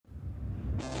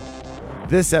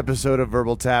This episode of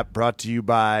Verbal Tap brought to you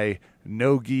by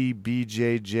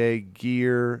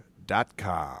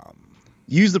NogiBJJGear.com.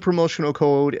 Use the promotional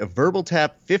code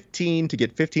VerbalTap15 to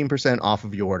get 15% off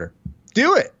of your order.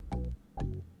 Do it! Is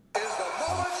the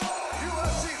moment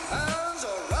UFC fans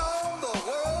around the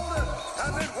world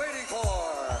have been waiting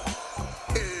for.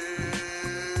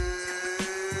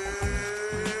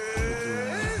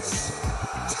 It's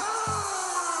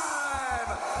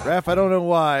time! Raph, I don't know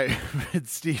why, but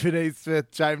Stephen A.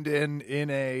 Smith chimed in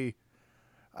a,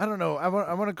 I don't know, I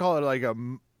want to call it like a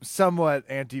somewhat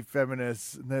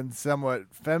anti-feminist and then somewhat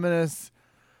feminist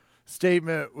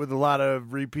statement with a lot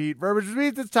of repeat verbiage, which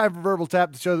means it's time for Verbal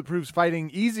Tap, the show that proves fighting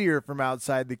easier from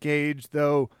outside the cage,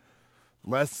 though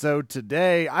less so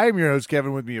today. I am your host,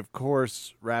 Kevin. With me, of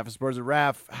course, Raph Esparza.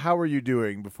 Raph, how are you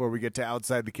doing before we get to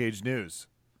outside the cage news?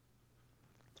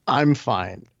 I'm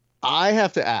fine. I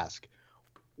have to ask,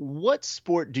 what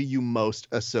sport do you most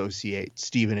associate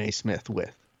Stephen A. Smith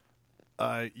with?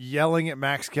 Yelling at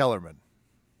Max Kellerman.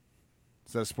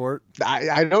 Is that a sport?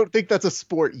 I don't think that's a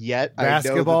sport yet.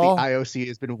 Basketball? I know that the IOC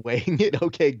has been weighing it.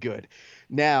 Okay, good.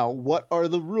 Now, what are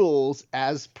the rules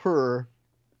as per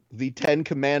the 10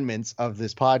 commandments of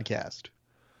this podcast?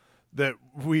 That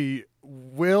we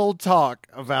will talk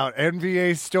about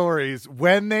NBA stories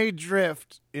when they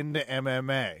drift into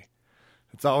MMA.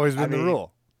 It's always been the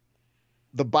rule.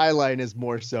 The byline is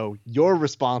more so, you're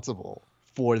responsible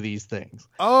for these things.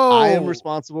 Oh, I am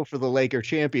responsible for the Laker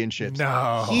championships.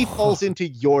 No. He falls into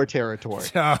your territory.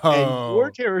 No. And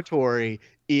your territory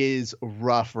is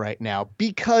rough right now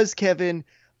because, Kevin,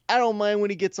 I don't mind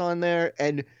when he gets on there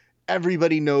and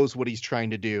everybody knows what he's trying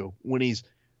to do when he's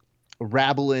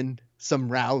rabbling some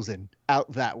rousing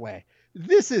out that way.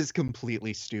 This is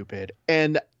completely stupid.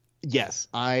 And yes,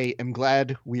 I am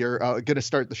glad we are going to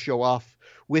start the show off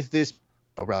with this.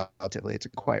 Relatively, it's a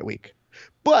quiet week.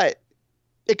 But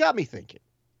it got me thinking,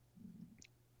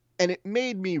 and it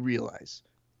made me realize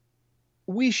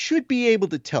we should be able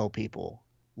to tell people,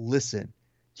 listen,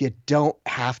 you don't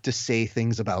have to say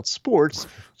things about sports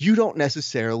you don't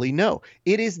necessarily know.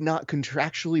 It is not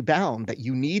contractually bound that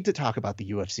you need to talk about the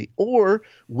UFC or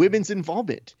women's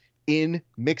involvement in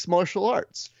mixed martial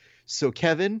arts. So,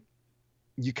 Kevin,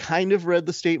 you kind of read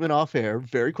the statement off air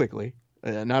very quickly.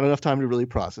 Not enough time to really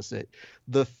process it.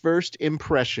 The first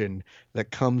impression that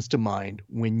comes to mind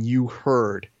when you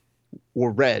heard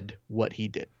or read what he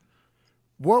did.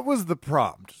 What was the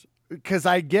prompt? Because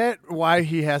I get why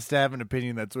he has to have an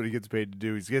opinion. That's what he gets paid to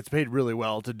do. He gets paid really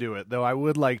well to do it, though I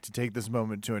would like to take this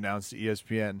moment to announce to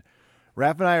ESPN,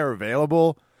 Raph and I are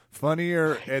available,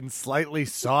 funnier and slightly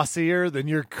saucier than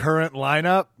your current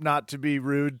lineup, not to be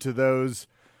rude to those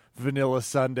vanilla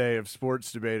Sunday of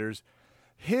sports debaters.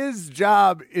 His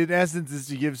job, in essence, is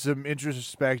to give some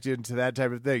introspect into that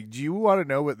type of thing. Do you want to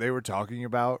know what they were talking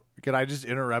about? Can I just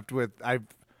interrupt with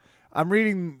I'm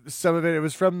reading some of it. It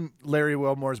was from Larry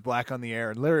Wilmore's Black on the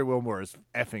Air, and Larry Wilmore is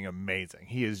effing amazing.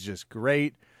 He is just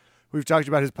great. We've talked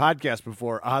about his podcast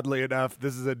before. Oddly enough,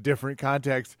 this is a different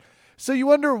context. So you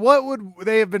wonder what would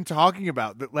they have been talking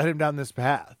about that led him down this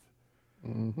path?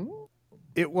 Mm-hmm.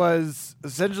 It was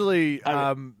essentially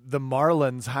the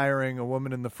Marlins hiring a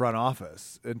woman in the front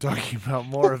office and talking about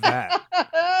more of that.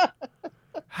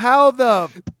 How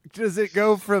does it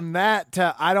go from that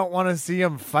to I don't want to see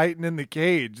him fighting in the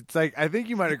cage? It's like, I think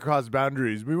you might have crossed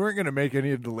boundaries. We weren't going to make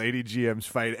any of the lady GMs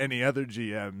fight any other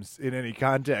GMs in any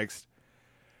context.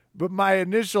 But my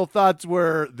initial thoughts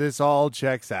were this all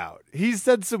checks out. He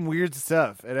said some weird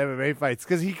stuff at MMA fights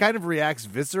because he kind of reacts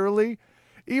viscerally.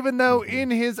 Even though in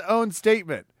his own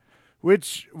statement,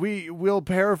 which we will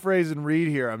paraphrase and read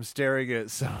here, I'm staring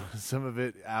at some of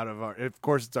it out of of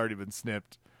course, it's already been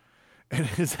snipped and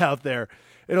it's out there.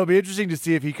 It'll be interesting to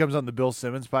see if he comes on the Bill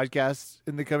Simmons podcast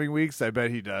in the coming weeks. I bet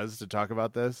he does, to talk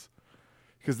about this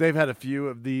because they've had a few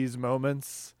of these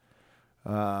moments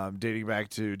dating back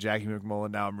to Jackie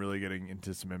McMullen. Now I'm really getting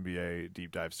into some NBA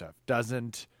deep dive stuff.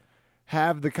 Doesn't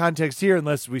have the context here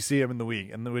unless we see him in the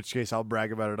week, in which case I'll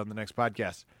brag about it on the next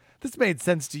podcast. This made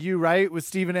sense to you, right, with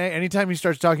Stephen A? Anytime he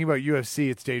starts talking about UFC,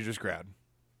 it's dangerous ground.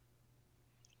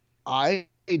 I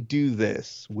do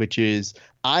this, which is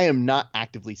I am not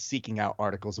actively seeking out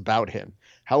articles about him.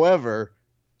 However,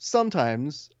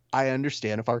 sometimes I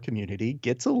understand if our community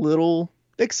gets a little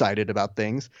excited about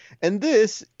things. And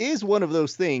this is one of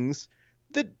those things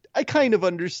that I kind of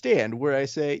understand where I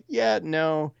say, yeah,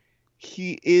 no,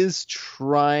 he is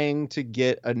trying to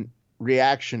get a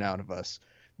reaction out of us.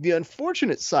 The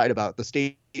unfortunate side about the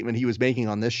statement he was making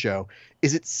on this show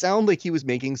is it sounded like he was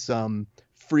making some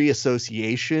free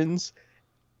associations.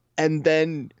 And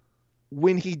then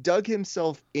when he dug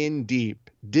himself in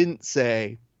deep, didn't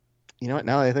say, You know what?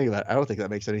 Now that I think about it, I don't think that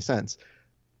makes any sense.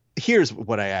 Here's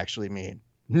what I actually mean.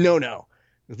 No.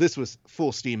 This was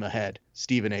full steam ahead,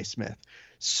 Stephen A. Smith.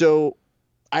 So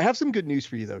I have some good news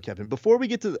for you, though, Kevin, before we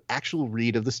get to the actual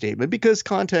read of the statement, because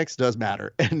context does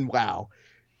matter. And wow,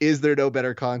 is there no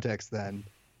better context than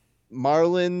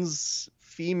Marlins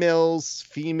females,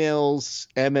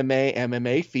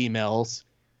 MMA females,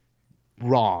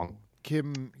 wrong.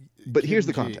 But here's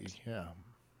the context. Yeah.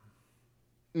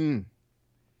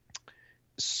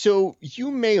 So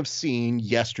you may have seen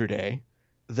yesterday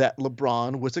that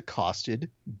LeBron was accosted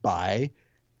by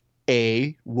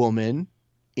a woman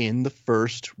in the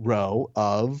first row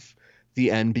of the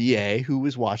NBA who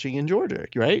was watching in Georgia,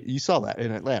 right? You saw that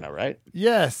in Atlanta, right?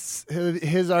 Yes.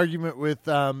 His argument with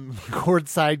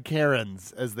courtside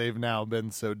Karens, as they've now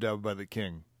been so dubbed by the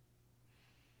king.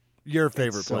 Your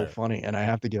favorite player. So funny, and I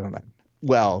have to give him that.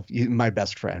 Well, my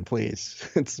best friend, please.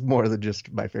 It's more than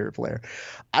just my favorite player.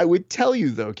 I would tell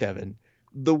you, though, Kevin,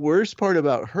 the worst part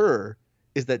about her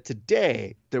is that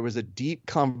today there was a deep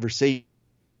conversation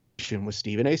with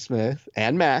Stephen A. Smith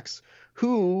and Max,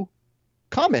 who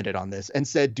commented on this and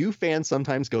said, do fans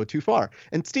sometimes go too far?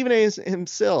 And Stephen A.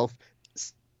 himself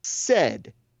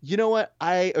said, you know what?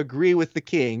 I agree with the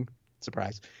king,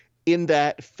 surprise, in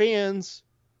that fans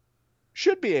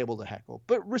should be able to heckle,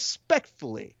 but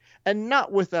respectfully. And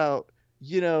not without,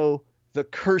 the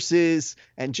curses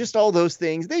and just all those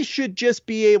things. They should just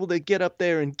be able to get up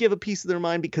there and give a piece of their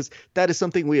mind, because that is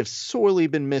something we have sorely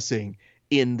been missing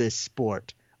in this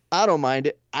sport. I don't mind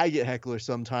it. I get hecklers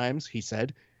sometimes, he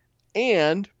said.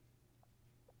 And,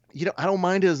 I don't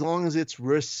mind it as long as it's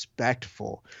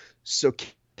respectful. So,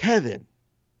 Kevin,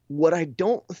 what I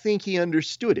don't think he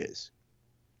understood is,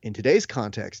 in today's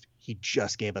context, he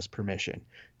just gave us permission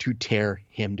to tear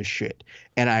him to shit.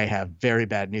 And I have very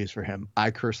bad news for him.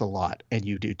 I curse a lot, and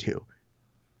you do too.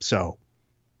 So,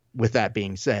 with that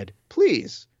being said,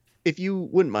 please, if you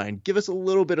wouldn't mind, give us a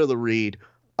little bit of the read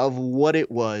of what it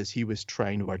was he was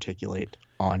trying to articulate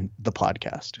on the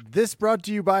podcast. This brought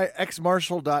to you by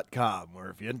xmarshall.com, where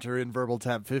if you enter in verbal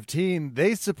tab 15,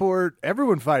 they support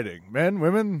everyone fighting. Men,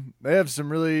 women, they have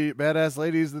some really badass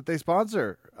ladies that they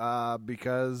sponsor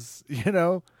because,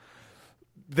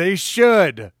 they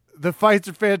should. The fights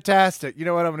are fantastic. You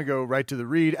know what? I'm going to go right to the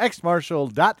read.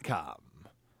 xmarshall.com.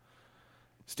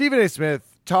 Stephen A.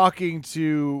 Smith talking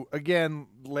to, again,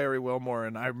 Larry Wilmore,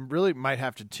 and I really might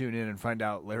have to tune in and find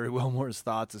out Larry Wilmore's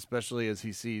thoughts, especially as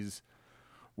he sees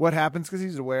what happens, because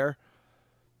he's aware.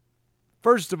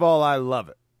 First of all, I love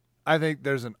it. I think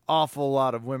there's an awful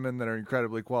lot of women that are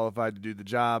incredibly qualified to do the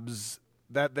jobs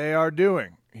that they are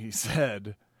doing, he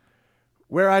said.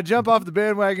 Where I jump off the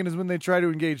bandwagon is when they try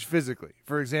to engage physically.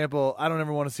 For example, I don't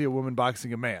ever want to see a woman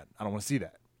boxing a man. I don't want to see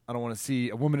that. I don't want to see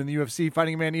a woman in the UFC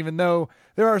fighting a man, even though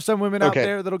there are some women out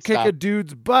there that'll kick a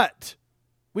dude's butt.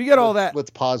 We get all that. Let's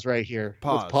pause right here.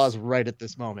 Let's pause right at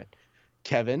this moment.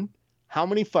 Kevin, how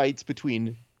many fights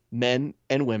between men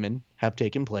and women have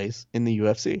taken place in the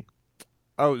UFC?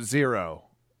 Oh, 0.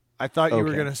 I thought you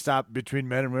were going to stop between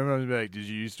men and women. I was be like, did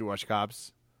you used to watch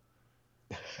Cops?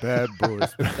 Bad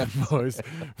boys, bad boys.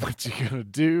 What you gonna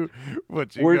do?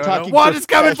 What you gonna... What is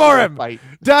coming for him? Fight.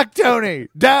 Duck, Tony.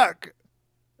 Duck.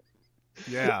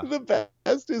 Yeah. The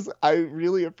best is I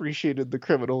really appreciated the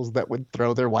criminals that would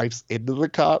throw their wives into the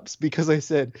cops, because I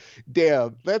said,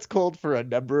 damn, that's cold for a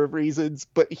number of reasons,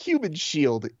 but Human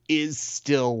Shield is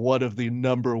still one of the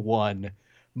number one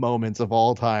moments of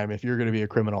all time if you're going to be a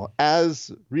criminal, as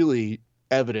really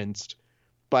evidenced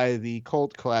by the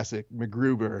cult classic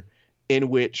MacGruber, in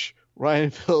which Ryan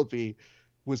Phillippe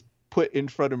was put in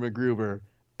front of MacGruber,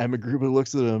 and MacGruber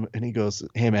looks at him and he goes,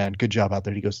 hey man, good job out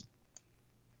there. He goes,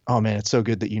 oh man, it's so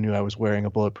good that you knew I was wearing a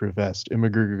bulletproof vest. And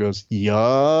MacGruber goes,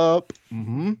 yup,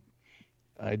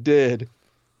 I did.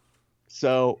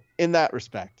 So in that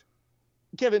respect,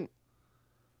 Kevin,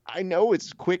 I know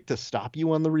it's quick to stop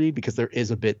you on the read because there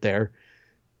is a bit there,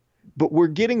 but we're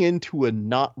getting into a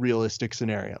not realistic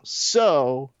scenario.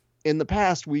 So in the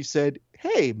past, we've said,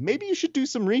 hey, maybe you should do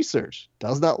some research.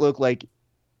 Does not look like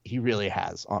he really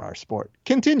has on our sport.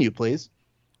 Continue, please.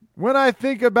 When I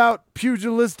think about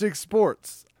pugilistic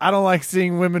sports, I don't like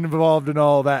seeing women involved in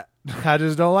all that. I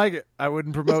just don't like it. I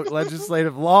wouldn't promote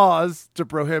legislative laws to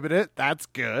prohibit it. That's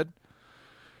good.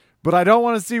 But I don't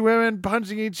want to see women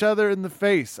punching each other in the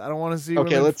face. I don't want to see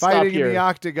women fighting in the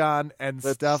octagon and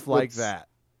stuff like that.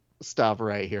 Stop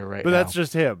right here, right now. But that's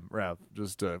just him, Rev,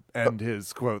 just to end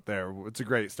his quote there. It's a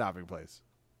great stopping place.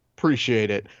 Appreciate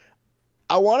it.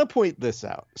 I want to point this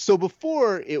out. So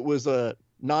before, it was a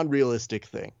non-realistic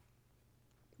thing.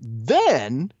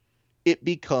 Then it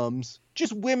becomes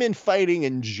just women fighting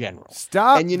in general.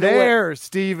 Stop And you know there,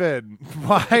 Steven.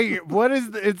 Why? What is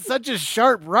it's such a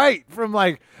sharp right from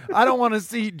like, I don't want to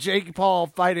see Jake Paul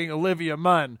fighting Olivia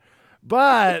Munn,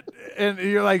 but, and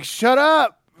you're like, shut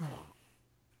up.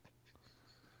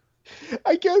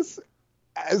 I guess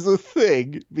as a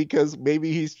thing, because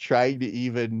maybe he's trying to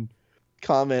even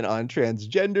comment on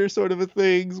transgender sort of a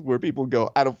things where people go,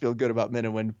 I don't feel good about men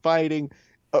and women fighting.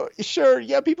 Oh, sure,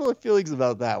 yeah, people have feelings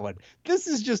about that one. This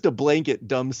is just a blanket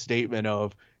dumb statement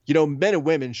of, men and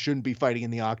women shouldn't be fighting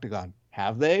in the octagon.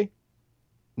 Have they?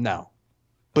 No.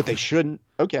 But they shouldn't.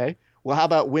 Okay. Well, how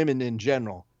about women in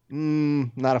general?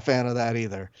 Not a fan of that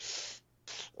either. This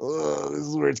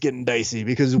is where it's getting dicey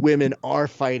because women are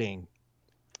fighting.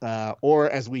 Or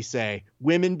as we say,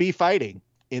 women be fighting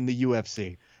in the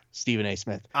UFC. Stephen A.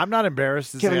 Smith. I'm not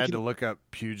embarrassed to say Kevin, I had to look up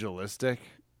pugilistic.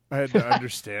 I had to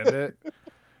understand it.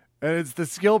 And it's the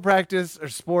skill, practice, or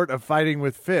sport of fighting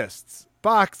with fists.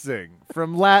 Boxing,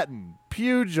 from Latin,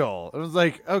 pugil. I was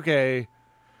like, okay.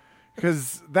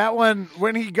 Because that one,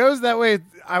 when he goes that way,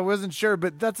 I wasn't sure,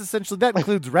 but that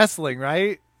includes wrestling,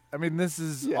 right? I mean, this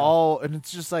is all, and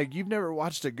it's just like, you've never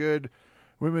watched a good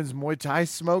women's Muay Thai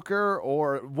smoker?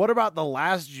 Or what about the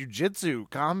last jiu-jitsu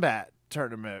combat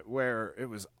tournament where it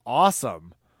was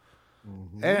awesome?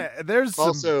 Mm-hmm. And there's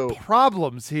Also some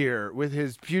problems here with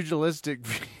his pugilistic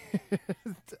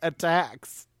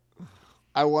attacks.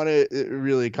 I want to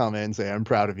really comment and say I'm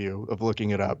proud of you of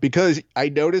looking it up because I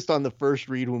noticed on the first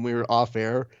read when we were off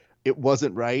air, it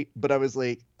wasn't right, but I was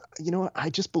like, you know what? I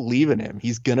just believe in him.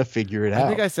 He's going to figure it out. I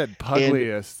think I said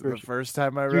pugliest the first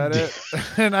time I read it.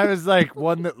 And I was like,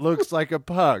 one that looks like a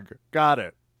pug. Got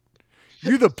it.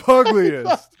 You the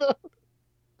pugliest.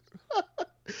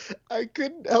 I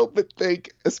couldn't help but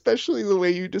think, especially the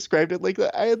way you described it like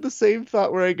that. I had the same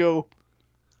thought where I go,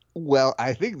 well,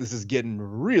 I think this is getting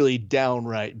really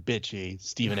downright bitchy,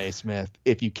 Stephen A. Smith,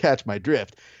 if you catch my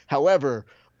drift. However,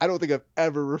 I don't think I've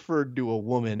ever referred to a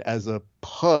woman as a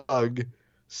pug.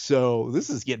 So this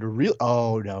is getting real.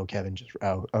 Oh, no, Kevin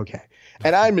okay.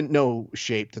 And I'm in no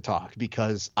shape to talk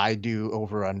because I do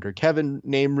over-under Kevin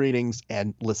name readings.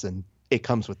 And listen, it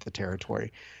comes with the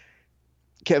territory.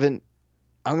 Kevin,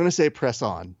 I'm going to say press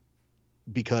on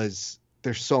because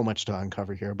there's so much to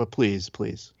uncover here. But please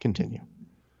continue.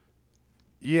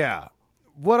 Yeah.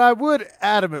 What I would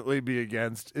adamantly be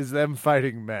against is them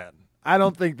fighting men. I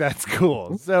don't think that's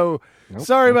cool. So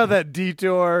sorry about that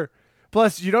detour.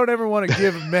 Plus, you don't ever want to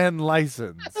give men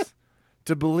license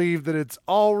to believe that it's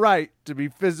all right to be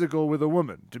physical with a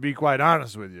woman, to be quite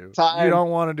honest with you. You don't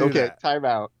want to do that. Okay, time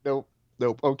out. Nope.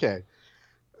 Okay.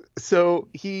 So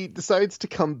he decides to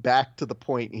come back to the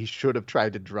point he should have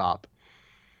tried to drop.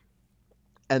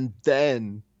 And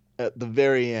then at the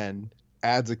very end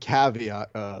adds a caveat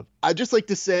of, I'd just like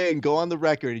to say and go on the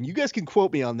record, and you guys can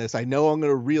quote me on this. I know I'm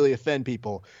going to really offend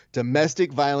people.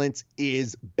 Domestic violence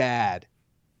is bad.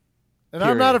 And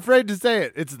Period. I'm not afraid to say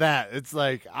it. It's that. It's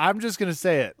like, I'm just going to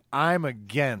say it. I'm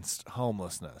against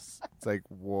homelessness. It's like,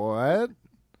 what?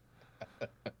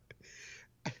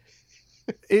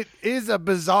 It is a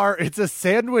bizarre, it's a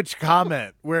sandwich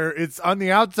comment where it's on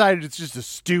the outside, it's just a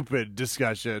stupid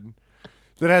discussion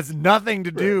that has nothing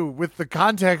to do with the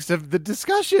context of the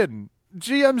discussion.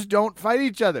 GMs don't fight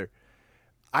each other.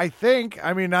 I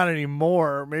mean, not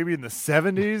anymore. Maybe in the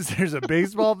 70s, there's a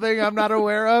baseball thing I'm not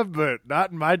aware of, but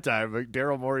not in my time. Like,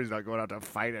 Daryl Morey's not going out to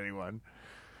fight anyone.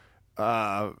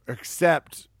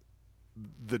 Except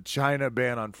the China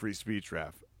ban on free speech,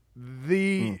 ref.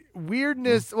 The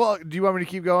weirdness. Well, do you want me to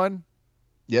keep going?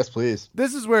 Yes, please.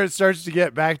 This is where it starts to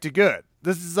get back to good.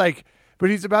 This is like, but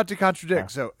he's about to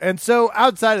contradict. Yeah. So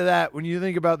outside of that, when you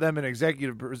think about them in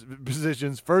executive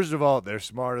positions, first of all, they're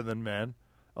smarter than men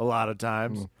a lot of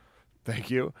times. Thank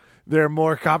you. They're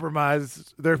more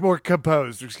compromised. They're more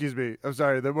composed. Excuse me. I'm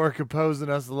sorry. They're more composed than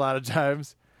us a lot of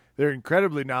times. They're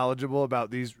incredibly knowledgeable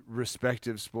about these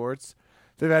respective sports.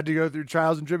 They've had to go through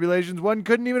trials and tribulations one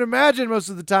couldn't even imagine most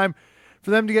of the time.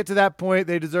 For them to get to that point,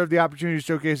 they deserve the opportunity to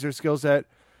showcase their skill set.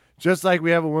 Just like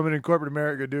we have a woman in corporate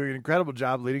America doing an incredible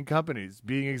job leading companies,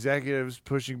 being executives,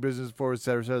 pushing business forward, et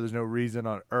cetera, et cetera. There's no reason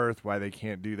on earth why they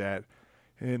can't do that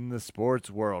in the sports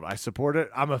world. I support it.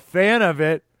 I'm a fan of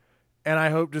it, and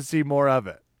I hope to see more of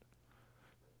it.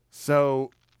 So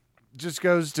just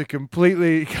goes to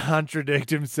completely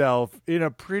contradict himself in a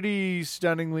pretty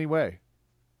stunningly way.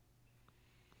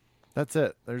 That's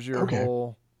it. There's your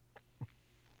whole.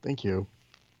 Thank you.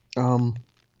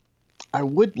 I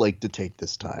would like to take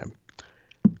this time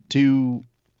to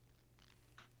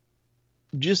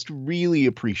just really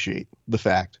appreciate the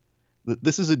fact that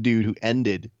this is a dude who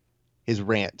ended his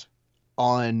rant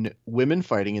on women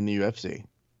fighting in the UFC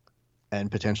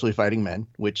and potentially fighting men,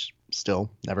 which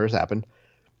still never has happened,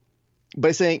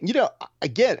 by saying,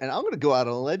 again, and I'm going to go out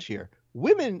on a ledge here,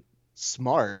 women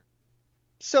smart,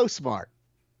 so smart,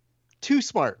 too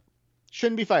smart,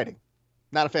 shouldn't be fighting.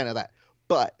 Not a fan of that,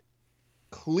 but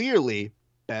clearly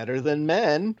better than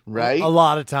men, right? A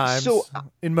lot of times, So-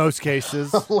 in most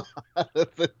cases. A lot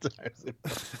of the times.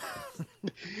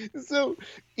 So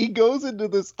he goes into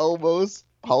this almost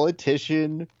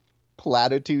politician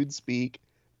platitude speak,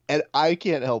 and I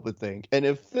can't help but think, and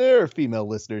if there are female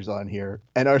listeners on here,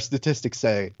 and our statistics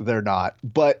say they're not,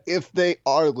 but if they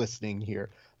are listening here,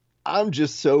 I'm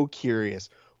just so curious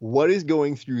what is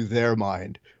going through their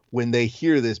mind when they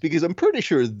hear this, because I'm pretty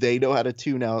sure they know how to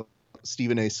tune out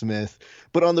Stephen A. Smith,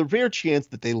 but on the rare chance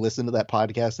that they listen to that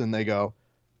podcast and they go,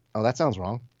 oh, that sounds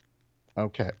wrong.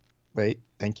 Okay. Wait,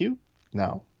 thank you?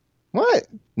 No. What?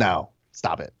 No.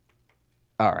 Stop it.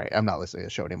 All right. I'm not listening to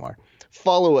the show anymore.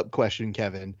 Follow-up question,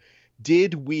 Kevin.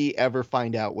 Did we ever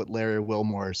find out what Larry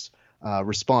Wilmore's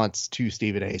response to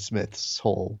Stephen A. Smith's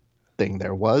whole thing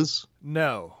there was?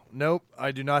 No. Nope.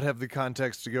 I do not have the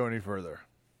context to go any further.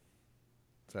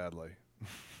 Sadly.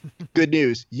 Good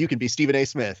news. You can be Stephen A.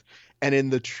 Smith. And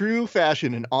in the true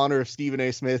fashion in honor of Stephen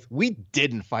A. Smith, we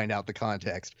didn't find out the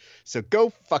context. So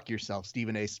go fuck yourself,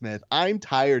 Stephen A. Smith. I'm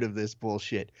tired of this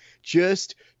bullshit.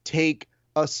 Just take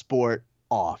a sport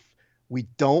off. We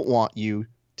don't want you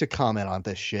to comment on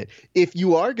this shit. If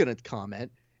you are going to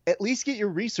comment, at least get your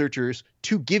researchers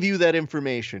to give you that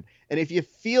information. And if you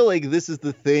feel like this is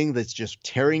the thing that's just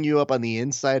tearing you up on the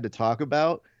inside to talk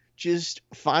about, just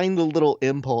find the little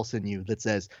impulse in you that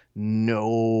says,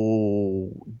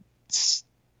 no,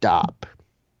 stop,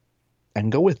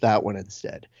 and go with that one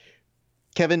instead.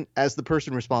 Kevin, as the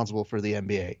person responsible for the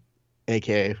NBA,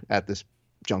 aka at this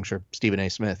juncture, Stephen A.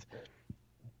 Smith,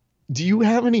 do you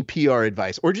have any PR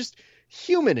advice or just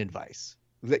human advice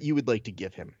that you would like to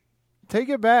give him? Take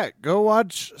it back. Go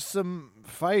watch some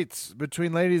fights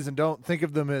between ladies and don't think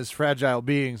of them as fragile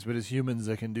beings, but as humans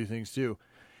that can do things too.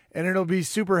 And it'll be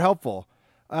super helpful.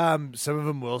 Some of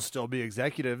them will still be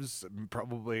executives,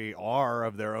 probably are,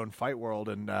 of their own fight world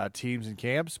and teams and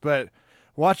camps. But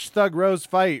watch Thug Rose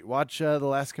fight. Watch The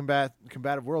Last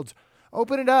Combative Worlds.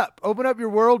 Open it up. Open up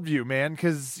your worldview, man,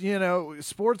 because,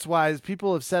 sports-wise,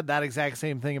 people have said that exact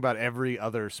same thing about every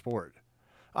other sport.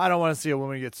 I don't want to see a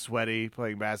woman get sweaty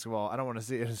playing basketball. I don't want to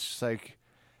see it. It's just like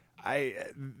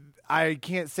I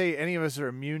can't say any of us are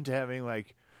immune to having,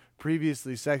 like,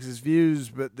 previously sexist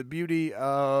views, but the beauty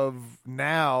of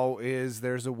now is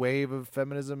there's a wave of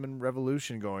feminism and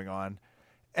revolution going on.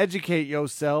 Educate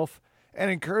yourself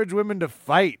and encourage women to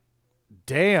fight.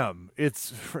 Damn,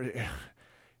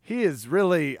 he is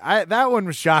really, that one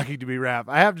was shocking to me, Rap.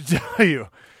 I have to tell you.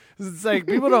 It's like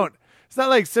it's not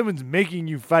like someone's making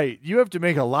you fight. You have to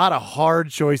make a lot of hard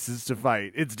choices to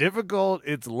fight. It's difficult,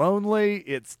 it's lonely,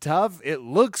 it's tough, it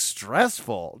looks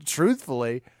stressful,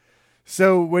 truthfully.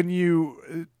 So when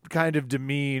you kind of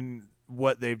demean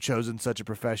what they've chosen such a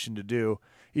profession to do,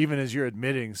 even as you're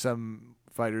admitting some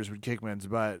fighters would kick men's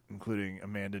butt, including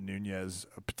Amanda Nunes,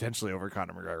 potentially over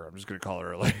Conor McGregor. I'm just going to call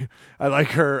her early. I like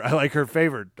her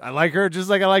favored. I like her just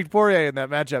like I liked Poirier in that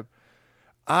matchup.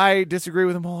 I disagree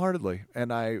with him wholeheartedly,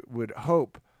 and I would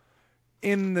hope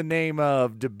in the name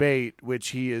of debate, which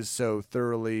he is so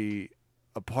thoroughly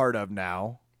a part of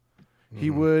now, he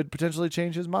would potentially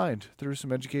change his mind through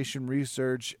some education,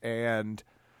 research, and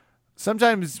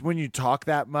sometimes when you talk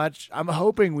that much, I'm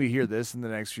hoping we hear this in the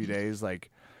next few days.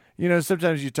 Like,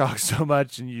 sometimes you talk so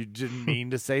much and you didn't mean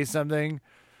to say something,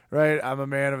 right? I'm a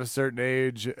man of a certain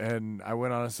age, and I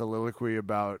went on a soliloquy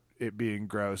about it being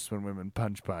gross when women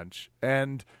punch.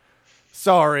 And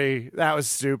sorry, that was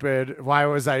stupid. Why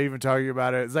was I even talking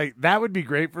about it? It's like, that would be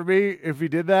great for me if he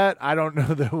did that. I don't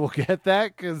know that we'll get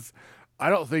that because I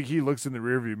don't think he looks in the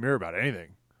rearview mirror about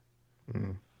anything,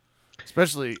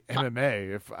 especially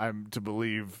MMA, if I'm to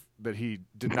believe that he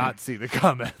did not see the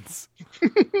comments.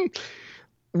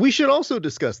 We should also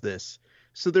discuss this.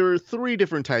 So there are 3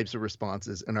 different types of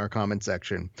responses in our comment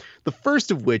section. The first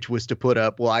of which was to put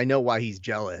up, well, I know why he's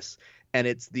jealous. And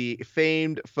it's the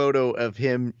famed photo of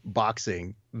him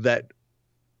boxing that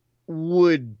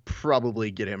would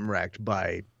probably get him wrecked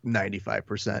by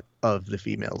 95% of the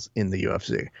females in the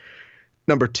UFC.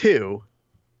 Number 2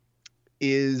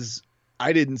 is,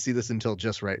 I didn't see this until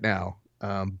just right now,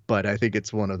 but I think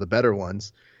it's one of the better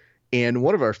ones. And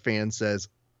one of our fans says,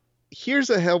 here's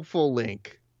a helpful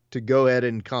link to go ahead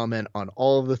and comment on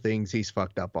all of the things he's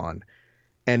fucked up on.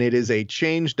 And it is a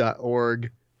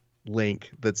change.org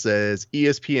link that says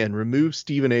ESPN remove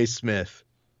Stephen A. Smith.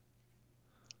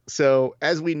 So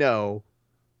as we know,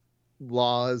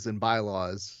 laws and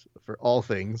bylaws for all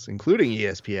things, including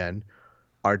ESPN,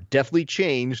 are definitely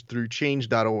changed through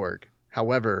change.org.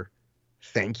 However,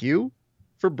 thank you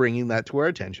for bringing that to our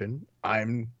attention.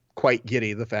 I'm quite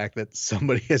giddy the fact that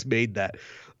somebody has made that.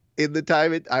 In the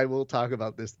time I will talk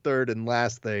about this third and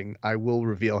last thing, I will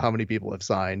reveal how many people have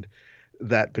signed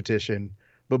that petition,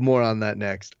 but more on that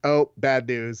next. Oh, bad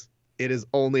news. It is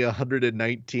only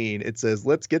 119. It says,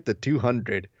 let's get to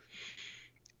 200.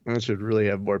 I should really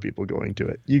have more people going to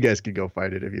it. You guys can go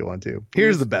fight it if you want to.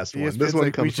 Here's the best one. This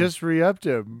one comes we just re-upped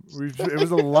him. It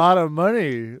was a lot of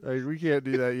money. Like, we can't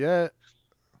do that yet.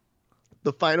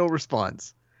 The final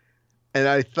response. And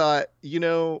I thought,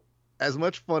 as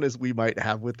much fun as we might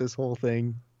have with this whole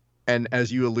thing, and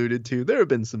as you alluded to, there have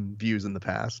been some views in the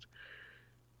past,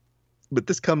 but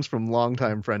this comes from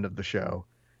longtime friend of the show,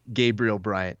 Gabriel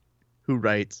Bryant, who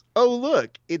writes, "Oh,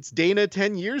 look, it's Dana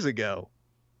 10 years ago."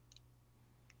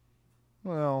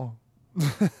 Well,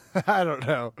 I don't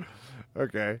know.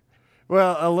 Okay.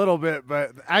 Well, a little bit,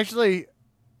 but actually,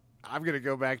 I'm going to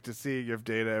go back to seeing if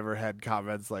Dana ever had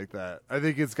comments like that. I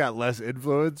think it's got less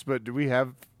influence, but do we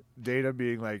have Dana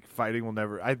being like, fighting will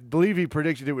never... I believe he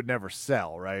predicted it would never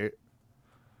sell, right?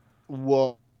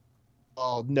 Well,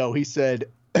 no, he said,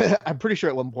 I'm pretty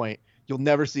sure at one point, you'll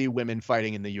never see women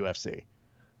fighting in the UFC.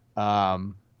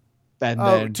 And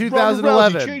then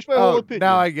 2011. changed my whole opinion.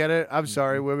 Now I get it. I'm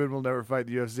sorry. Women will never fight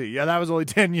the UFC. Yeah, that was only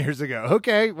 10 years ago.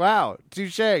 Okay. Wow.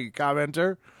 Touche,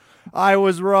 commenter. I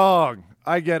was wrong.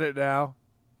 I get it now.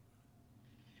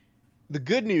 The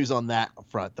good news on that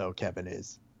front, though, Kevin,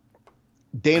 is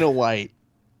Dana White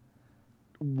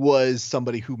was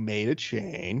somebody who made a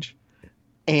change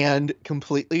and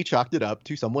completely chalked it up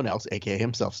to someone else, aka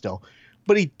himself still.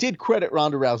 But he did credit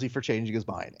Ronda Rousey for changing his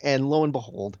mind. And lo and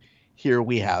behold, here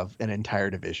we have an entire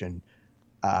division,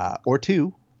 or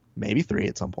two, maybe three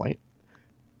at some point.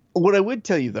 What I would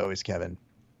tell you, though, is, Kevin,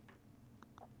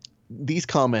 these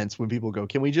comments, when people go,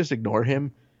 can we just ignore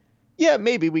him? Yeah,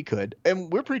 maybe we could.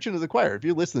 And we're preaching to the choir. If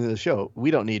you're listening to the show, we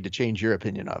don't need to change your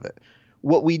opinion of it.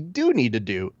 What we do need to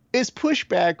do is push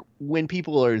back when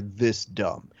people are this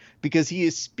dumb, because he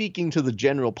is speaking to the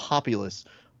general populace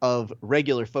of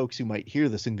regular folks who might hear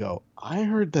this and go, I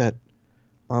heard that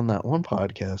on that one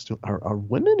podcast. Are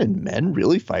women and men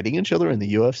really fighting each other in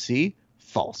the UFC?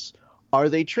 False. Are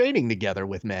they training together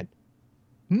with men?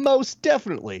 Most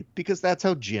definitely, because that's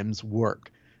how gyms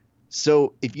work.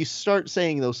 So if you start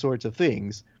saying those sorts of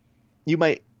things, you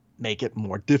might make it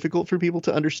more difficult for people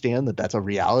to understand that that's a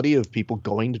reality of people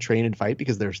going to train and fight,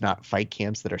 because there's not fight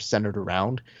camps that are centered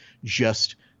around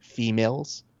just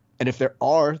females. And if there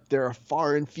are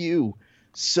far and few.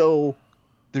 So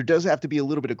there does have to be a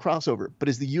little bit of crossover. But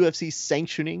is the UFC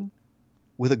sanctioning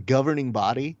with a governing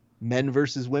body men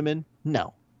versus women?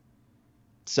 No.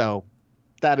 So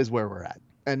that is where we're at.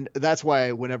 And that's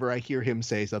why whenever I hear him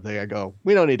say something, I go,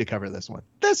 we don't need to cover this one.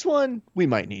 This one, we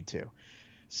might need to.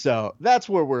 So that's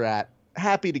where we're at.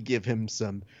 Happy to give him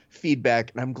some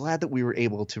feedback. And I'm glad that we were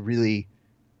able to really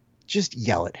just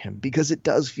yell at him, because it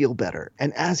does feel better.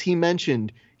 And as he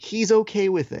mentioned, he's okay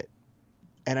with it.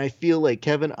 And I feel like,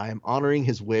 Kevin, I am honoring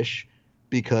his wish,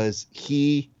 because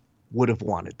he would have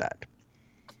wanted that.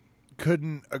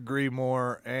 Couldn't agree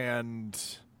more. And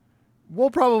we'll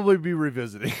probably be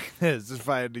revisiting this, if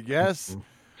I had to guess.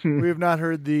 We have not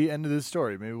heard the end of this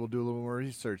story. Maybe we'll do a little more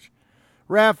research.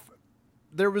 Raph,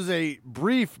 there was a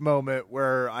brief moment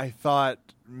where I thought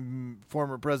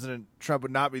former President Trump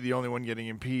would not be the only one getting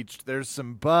impeached. There's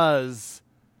some buzz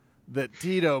that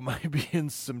Tito might be in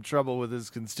some trouble with his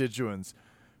constituents.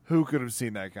 Who could have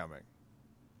seen that coming?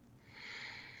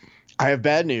 I have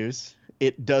bad news.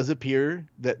 It does appear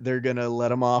that they're going to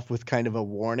let him off with kind of a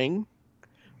warning,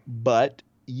 but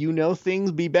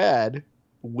things be bad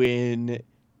when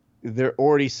they're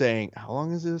already saying, how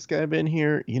long has this guy been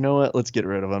here? You know what? Let's get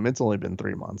rid of him. It's only been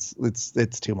 3 months.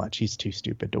 It's too much. He's too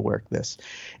stupid to work this.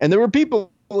 And there were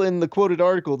people in the quoted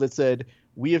article that said,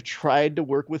 we have tried to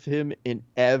work with him in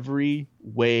every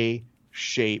way,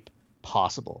 shape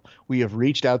possible. We have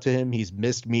reached out to him. He's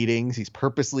missed meetings. He's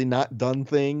purposely not done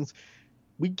things.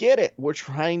 We get it. We're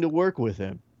trying to work with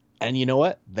him. And you know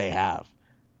what? They have.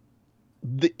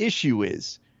 The issue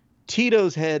is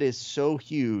Tito's head is so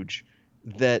huge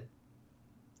that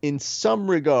in some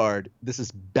regard, this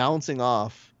is bouncing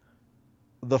off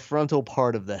the frontal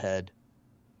part of the head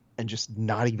and just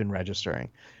not even registering.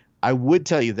 I would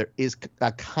tell you there is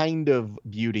a kind of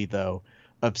beauty, though,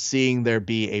 of seeing there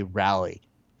be a rally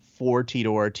for Tito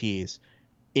Ortiz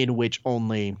in which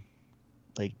only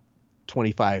like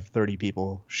 25, 30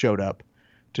 people showed up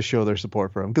to show their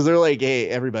support for him, because they're like, hey,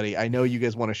 everybody, I know you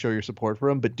guys want to show your support for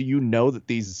him, but do you know that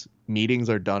these meetings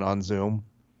are done on Zoom?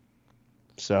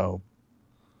 So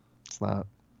it's not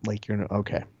like you're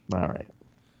okay. All right.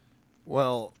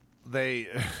 Well, they,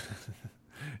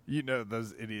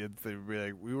 those idiots, they'd be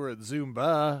like, we were at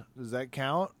Zumba. Does that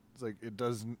count? It's like, it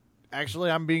doesn't.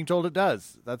 Actually, I'm being told it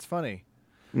does. That's funny.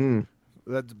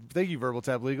 Thank you, Verbal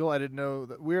Tab Legal. I didn't know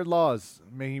that. Weird laws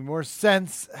making more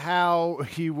sense how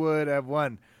he would have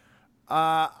won.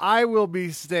 I will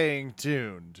be staying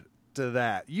tuned to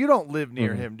that. You don't live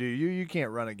near him, do you? You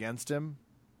can't run against him.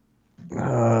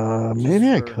 Maybe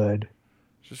I could.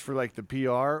 Just for like the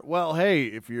PR. Well, hey,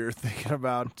 if you're thinking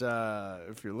about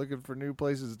if you're looking for new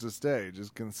places to stay,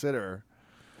 just consider.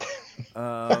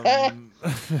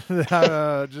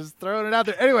 Just throwing it out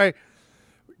there. Anyway,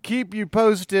 keep you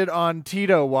posted on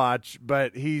Tito Watch,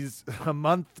 but he's a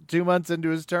month, 2 months into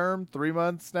his term, 3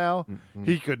 months now.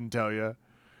 He couldn't tell you.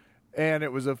 And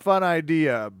it was a fun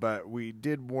idea, but we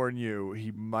did warn you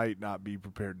he might not be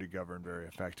prepared to govern very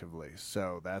effectively.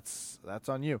 So that's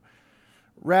on you.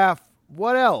 Raph,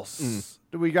 what else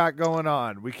do we got going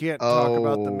on? We can't talk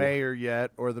about the mayor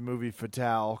yet or the movie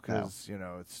Fatale because,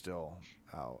 it's still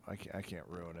out. I can't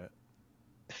ruin it.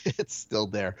 It's still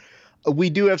there. We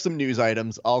do have some news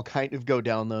items. I'll kind of go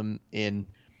down them in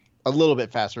a little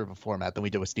bit faster of a format than we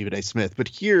did with Stephen A. Smith. But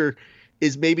here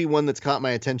is maybe one that's caught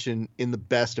my attention in the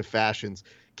best of fashions.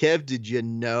 Kev, did you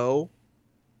know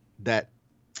that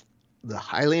the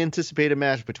highly anticipated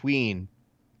match between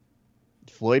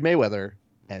Floyd Mayweather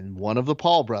and one of the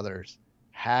Paul brothers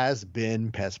has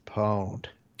been postponed?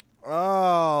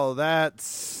 Oh, that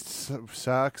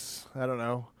sucks. I don't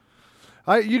know.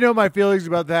 My feelings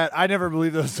about that. I never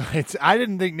believed those sites. I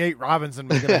didn't think Nate Robinson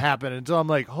was going to happen until I'm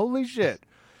like, holy shit.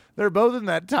 They're both in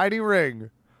that tiny ring.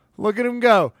 Look at him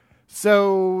go.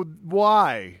 So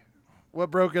why?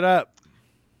 What broke it up?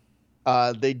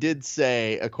 They did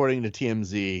say, according to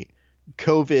TMZ,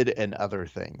 COVID and other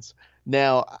things.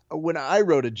 Now, when I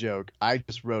wrote a joke, I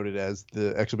just wrote it as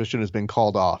the exhibition has been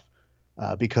called off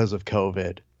because of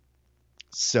COVID.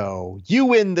 So you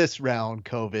win this round,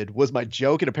 COVID, was my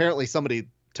joke. And apparently somebody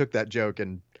took that joke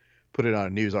and put it on a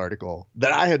news article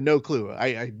that I had no clue. I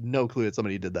had no clue that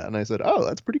somebody did that. And I said, oh,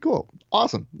 that's pretty cool.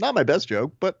 Awesome. Not my best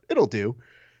joke, but it'll do.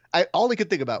 All I could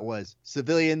think about was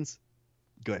civilians.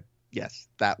 Good. Yes,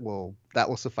 that will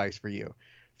suffice for you.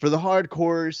 For the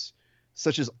hardcores,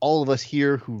 such as all of us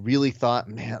here who really thought,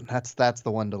 man, that's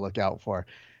the one to look out for.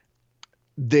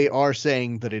 They are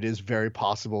saying that it is very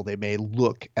possible they may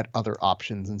look at other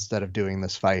options instead of doing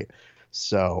this fight.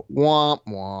 So, womp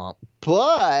womp.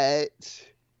 But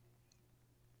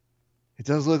it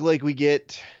does look like we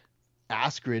get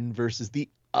Askren versus the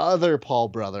other Paul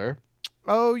brother.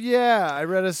 Oh, yeah. I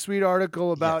read a sweet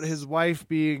article about his wife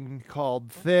being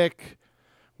called thick,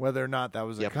 whether or not that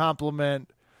was a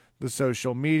compliment, the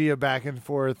social media back and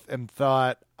forth, and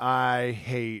thought, I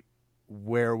hate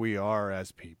where we are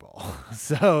as people.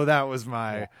 So that was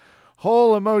my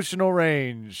whole emotional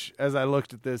range as I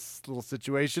looked at this little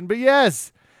situation. But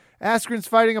yes, Askren's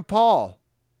fighting a Paul.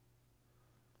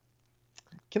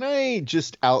 Can I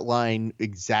just outline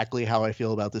exactly how I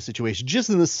feel about this situation? Just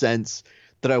in the sense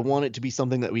that I want it to be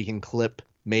something that we can clip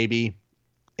maybe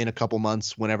in a couple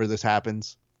months whenever this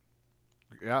happens.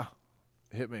 Yeah.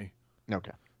 Hit me.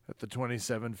 Okay. At the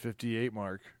 27:58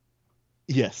 mark.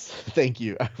 Yes, thank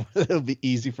you. It'll be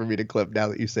easy for me to clip now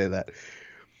that you say that.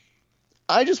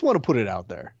 I just want to put it out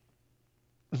there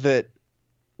that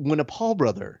when a Paul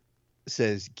brother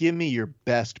says, give me your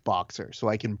best boxer so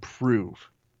I can prove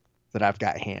that I've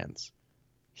got hands,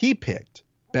 he picked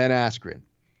Ben Askren,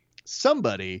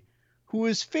 somebody who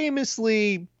is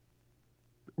famously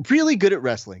really good at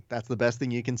wrestling. That's the best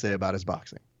thing you can say about his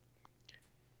boxing.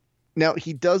 Now,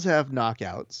 he does have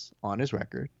knockouts on his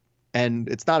record. And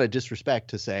it's not a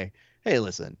disrespect to say, hey,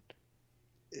 listen,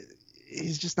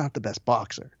 he's just not the best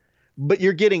boxer. But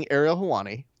you're getting Ariel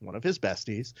Helwani, one of his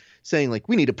besties, saying, like,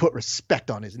 we need to put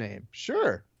respect on his name.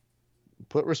 Sure.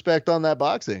 Put respect on that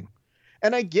boxing.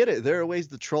 And I get it. There are ways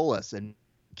to troll us and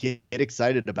get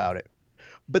excited about it.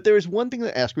 But there is one thing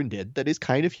that Askren did that is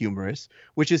kind of humorous,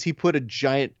 which is he put a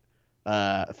giant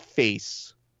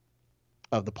face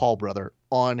of the Paul brother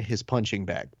on his punching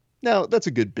bag. Now, that's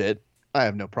a good bit. I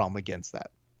have no problem against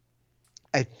that.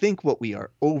 I think what we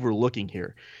are overlooking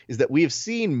here is that we have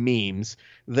seen memes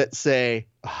that say,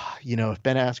 if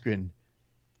Ben Askren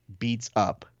beats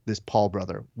up this Paul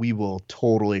brother, we will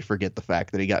totally forget the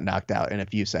fact that he got knocked out in a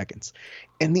few seconds.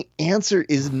 And the answer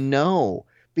is no,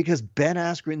 because Ben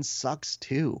Askren sucks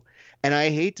too. And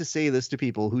I hate to say this to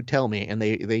people who tell me, and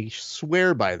they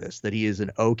swear by this, that he is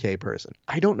an okay person.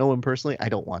 I don't know him personally. I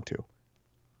don't want to.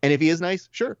 And if he is nice,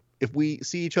 sure. If we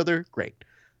see each other, great.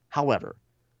 However,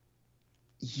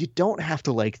 you don't have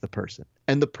to like the person.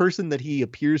 And the person that he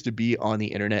appears to be on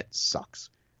the internet sucks.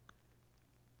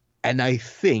 And I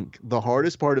think the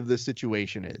hardest part of this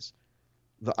situation is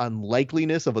the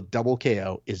unlikeliness of a double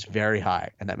KO is very high.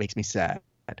 And that makes me sad.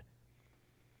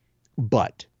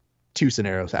 But 2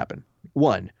 scenarios happen.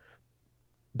 1,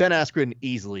 Ben Askren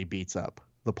easily beats up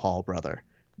the Paul brother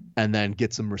and then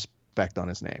gets some respect on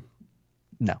his name.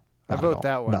 No. I vote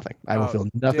that one. Nothing. I will feel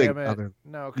nothing other.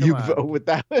 No, come You on. vote with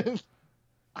that one.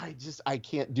 I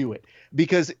can't do it,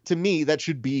 because to me that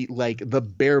should be like the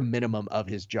bare minimum of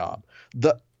his job.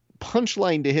 The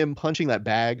punchline to him punching that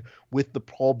bag with the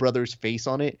Paul brothers face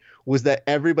on it was that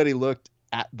everybody looked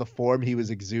at the form he was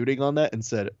exuding on that and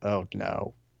said, "Oh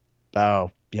no.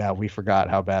 Oh yeah, we forgot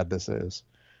how bad this is.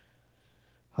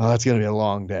 Oh, it's going to be a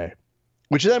long day."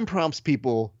 Which then prompts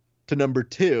people to number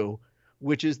 2,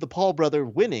 which is the Paul brother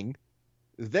winning,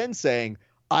 then saying,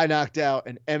 "I knocked out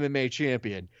an MMA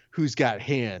champion who's got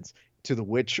hands," to the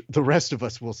which the rest of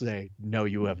us will say, "No,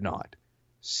 you have not."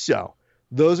 So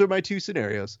those are my 2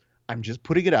 scenarios. I'm just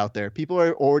putting it out there. People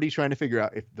are already trying to figure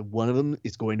out if the one of them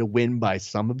is going to win by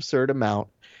some absurd amount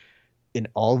in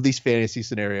all of these fantasy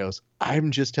scenarios.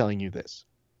 I'm just telling you this.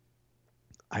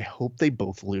 I hope they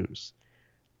both lose.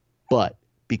 But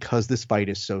because this fight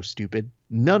is so stupid,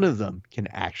 none of them can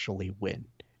actually win.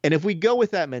 And if we go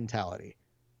with that mentality,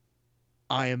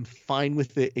 I am fine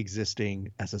with it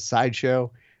existing as a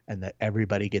sideshow and that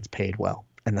everybody gets paid well.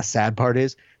 And the sad part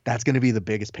is that's going to be the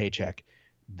biggest paycheck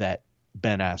that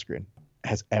Ben Askren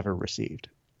has ever received.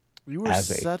 You were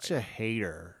such a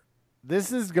hater.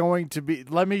 This is going to be...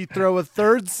 Let me throw a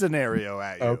third scenario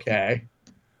at you. Okay.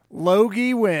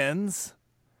 Logie wins.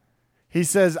 He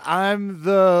says, "I'm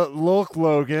the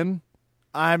Logan.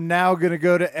 I'm now going to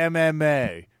go to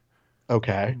MMA.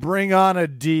 Okay. Bring on a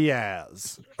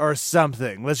Diaz," or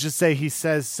something. Let's just say he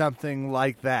says something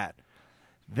like that.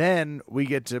 Then we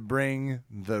get to bring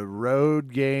the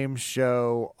road game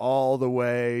show all the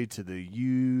way to the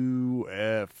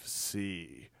UFC,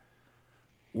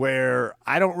 where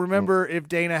I don't remember if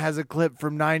Dana has a clip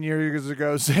from 9 years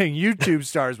ago saying YouTube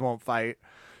stars won't fight.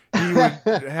 He would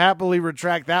happily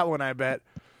retract that one, I bet.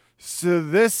 So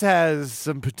this has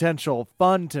some potential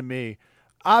fun to me.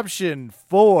 Option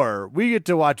 4, we get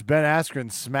to watch Ben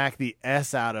Askren smack the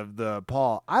S out of the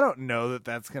Paul. I don't know that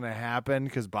that's going to happen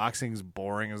because boxing's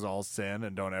boring as all sin,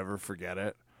 and don't ever forget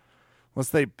it. Once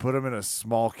they put him in a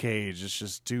small cage, it's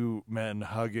just 2 men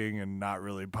hugging and not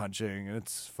really punching, and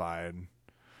it's fine.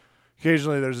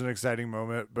 Occasionally there's an exciting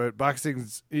moment, but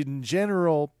boxing's in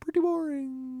general pretty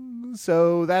boring.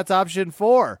 So that's option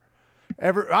 4.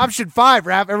 Option 5,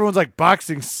 Raph, everyone's like,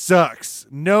 boxing sucks.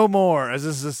 No more. As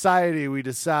a society, we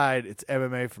decide it's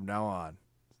MMA from now on.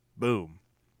 Boom.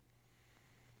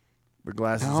 The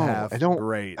glass is half.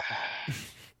 Great.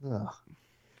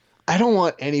 I don't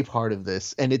want any part of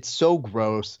this, and it's so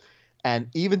gross. And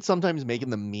even sometimes making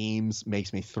the memes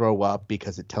makes me throw up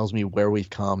because it tells me where we've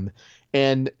come.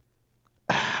 And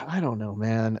I don't know,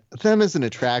 man. Them as an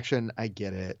attraction, I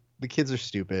get it. The kids are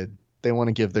stupid. They want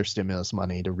to give their stimulus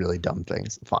money to really dumb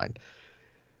things. Fine.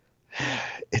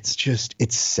 It's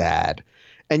sad.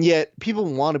 And yet people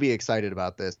want to be excited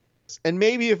about this. And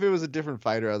maybe if it was a different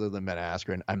fighter other than Ben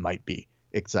Askren, I might be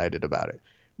excited about it.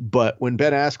 But when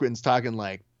Ben Askren's talking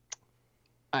like,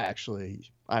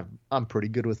 I'm pretty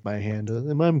good with my hand.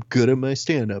 I'm good at my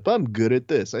stand-up. I'm good at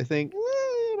this. I think,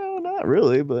 not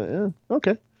really, but yeah,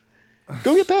 okay.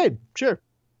 Go get paid. Sure.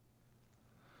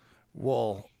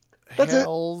 Well, That's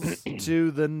hells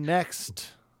to the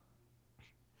next.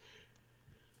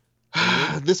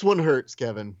 This one hurts,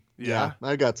 Kevin. Yeah?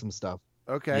 I got some stuff.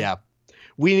 Okay. Yeah.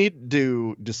 We need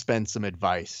to dispense some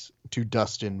advice to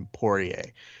Dustin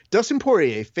Poirier. Dustin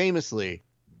Poirier famously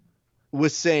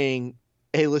was saying,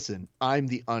 "Hey, listen, I'm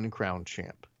the uncrowned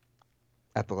champ,"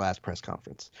 at the last press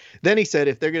conference. Then he said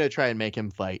if they're going to try and make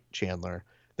him fight Chandler,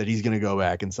 that he's going to go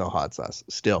back and sell hot sauce.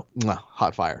 Still,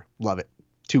 hot fire. Love it.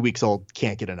 2 weeks old.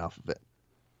 Can't get enough of it.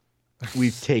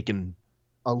 We've taken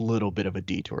a little bit of a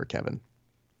detour, Kevin.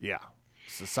 Yeah.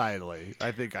 Societally,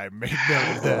 I think I made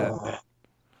note of that.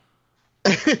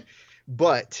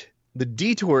 But the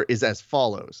detour is as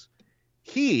follows.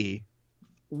 He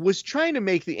was trying to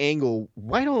make the angle,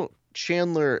 why don't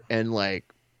Chandler and like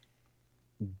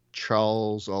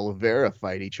Charles Oliveira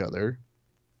fight each other?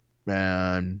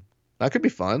 Man, that could be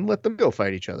fun. Let them go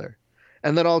fight each other.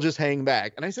 And then I'll just hang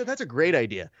back. And I said, that's a great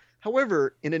idea.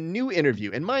 However, in a new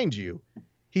interview, and mind you,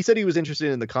 he said he was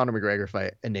interested in the Conor McGregor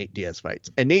fight and Nate Diaz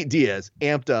fights. And Nate Diaz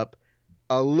amped up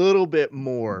a little bit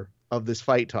more of this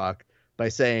fight talk by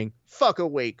saying, fuck a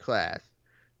weight class,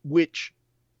 which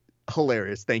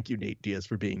hilarious. Thank you, Nate Diaz,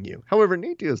 for being you. However,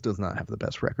 Nate Diaz does not have the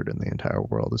best record in the entire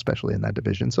world, especially in that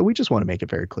division. So we just want to make it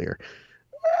very clear.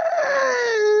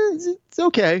 It's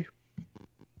okay.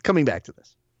 Coming back to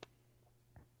this.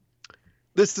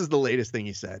 This is the latest thing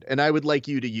he said. And I would like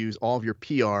you to use all of your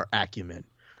PR acumen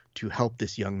to help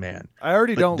this young man. I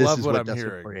already But don't this love is what I'm Dustin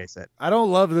hearing. Poirier said. I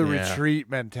don't love the Yeah. retreat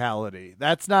mentality.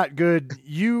 That's not good.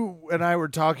 You and I were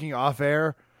talking off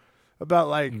air about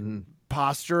like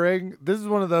posturing. This is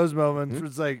one of those moments where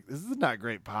it's like, this is not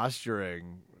great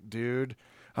posturing, dude.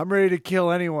 I'm ready to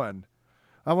kill anyone.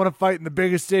 I want to fight in the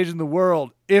biggest stage in the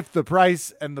world if the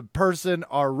price and the person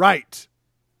are right.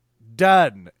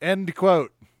 Done. End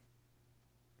quote.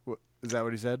 Is that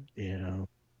what he said? Yeah.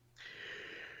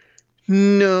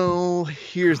 No,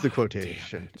 here's the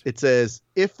quotation. It says,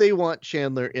 if they want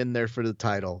Chandler in there for the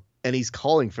title and he's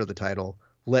calling for the title,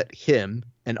 let him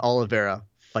and Oliveira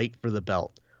fight for the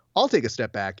belt. I'll take a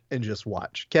step back and just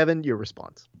watch. Kevin, your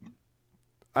response.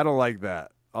 I don't like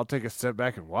that. I'll take a step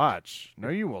back and watch. No,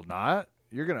 you will not.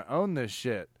 You're going to own this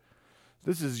shit.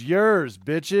 This is yours,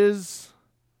 bitches.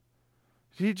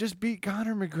 He just beat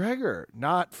Conor McGregor.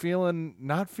 Not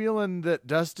feeling that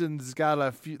Dustin's got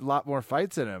a lot more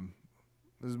fights in him.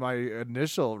 This is my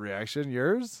initial reaction.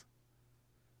 Yours?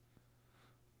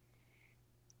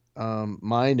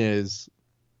 Mine is,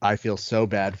 I feel so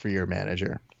bad for your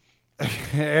manager.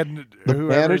 And The whoever's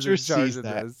manager in charge sees of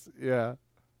that. this. Yeah.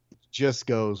 Just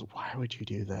goes, why would you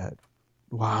do that?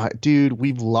 Why, dude,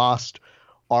 we've lost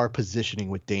our positioning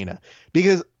with Dana.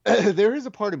 Because there is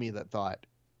a part of me that thought,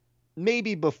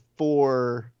 maybe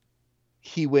before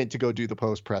he went to go do the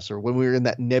post presser, when we were in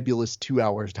that nebulous 2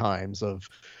 hours times of,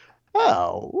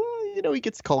 oh, well, you know, he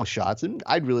gets to call shots, and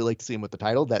I'd really like to see him with the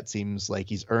title. That seems like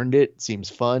he's earned it. Seems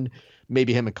fun.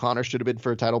 Maybe him and Connor should have been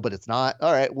for a title, but it's not.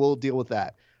 All right, we'll deal with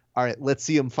that. All right, let's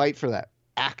see him fight for that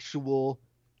actual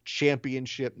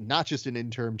championship, not just an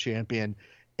interim champion.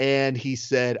 And he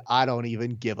said, I don't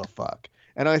even give a fuck.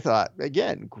 And I thought,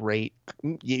 again, great.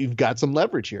 You've got some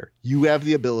leverage here. You have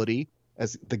the ability,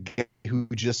 as the guy who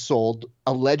just sold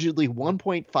allegedly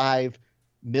 1.5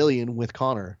 million with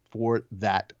Connor for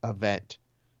that event.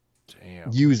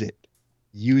 Damn. Use it.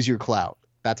 Use your clout.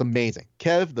 That's amazing.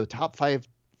 Kev, the top 5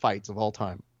 fights of all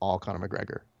time, all Conor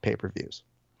McGregor pay-per-views.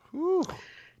 Whew.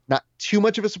 Not too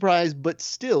much of a surprise, but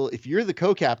still, if you're the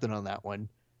co-captain on that one,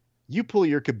 you pull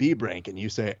your Khabib rank and you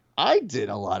say, I did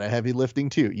a lot of heavy lifting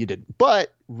too. You didn't,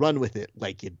 but run with it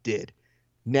like you did.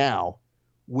 Now,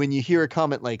 when you hear a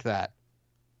comment like that,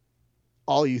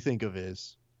 all you think of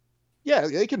is, yeah,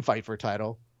 they can fight for a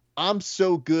title. I'm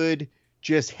so good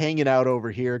just hanging out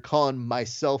over here, calling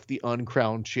myself the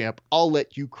uncrowned champ. I'll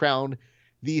let you crown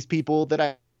these people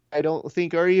that I don't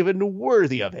think are even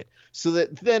worthy of it, so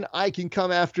that then I can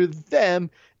come after them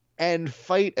and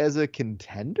fight as a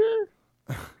contender?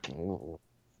 Oh,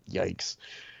 yikes.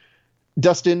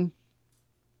 Dustin,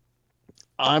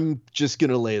 I'm just going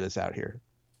to lay this out here.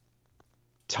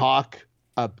 Talk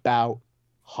about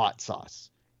hot sauce.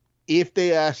 If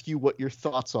they ask you what your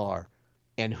thoughts are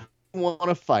and who you want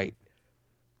to fight,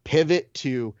 pivot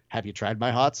to, have you tried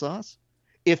my hot sauce?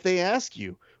 If they ask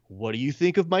you, what do you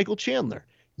think of Michael Chandler?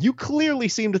 You clearly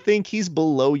seem to think he's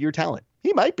below your talent.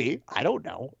 He might be. I don't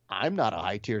know. I'm not a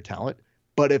high tier talent.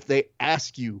 But if they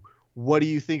ask you, what do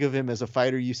you think of him as a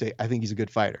fighter? You say, I think he's a good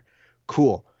fighter.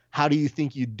 Cool. How do you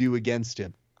think you'd do against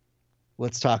him?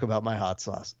 Let's talk about my hot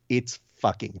sauce. It's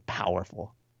fucking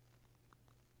powerful.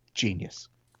 Genius.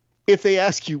 If they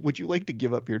ask you, would you like to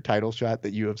give up your title shot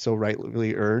that you have so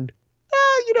rightly earned?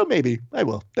 Maybe. I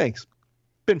will. Thanks.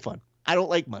 Been fun. I don't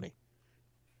like money.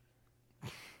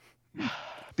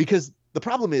 Because the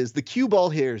problem is the cue ball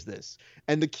hears this.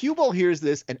 And the cue ball hears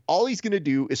this, and all he's going to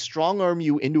do is strong arm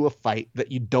you into a fight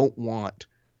that you don't want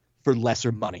for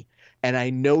lesser money. And I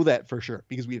know that for sure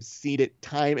because we have seen it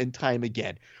time and time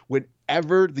again.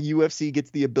 Whenever the UFC gets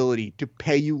the ability to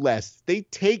pay you less, they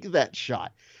take that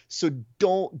shot. So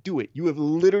don't do it. You have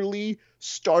literally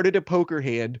started a poker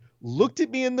hand, looked at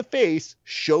me in the face,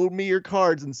 showed me your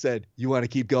cards, and said, you want to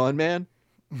keep going, man?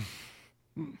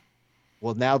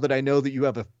 Well, now that I know that you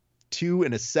have a 2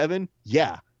 and a 7,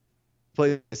 yeah,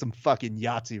 play some fucking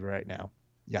Yahtzee right now.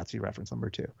 Yahtzee reference number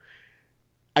 2.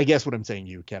 I guess what I'm saying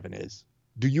to you, Kevin, is,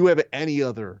 do you have any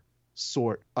other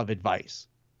sort of advice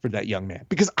for that young man?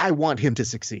 Because I want him to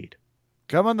succeed.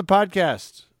 Come on the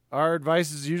podcast. Our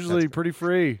advice is usually pretty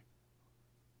free.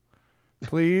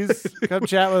 Please come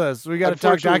chat with us. We got to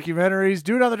talk Unfortunately- documentaries.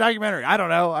 Do another documentary. I don't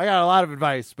know. I got a lot of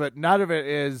advice, but none of it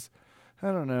is, I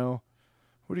don't know.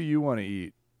 What do you want to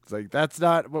eat? It's like, that's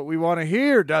not what we want to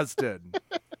hear, Dustin.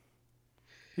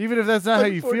 Even if that's not how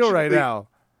you feel right Unfortunately, now.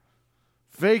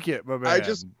 Fake it, my man.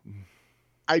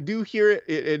 I do hear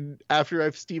it, and after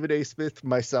I've Stephen A. Smith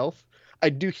myself, I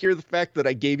do hear the fact that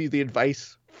I gave you the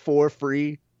advice for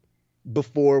free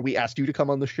before we asked you to come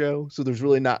on the show. So there's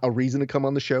really not a reason to come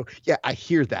on the show. Yeah, I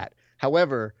hear that.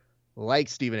 However, like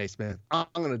Stephen A. Smith, I'm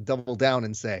going to double down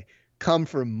and say, come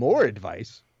for more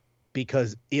advice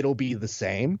because it'll be the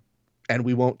same and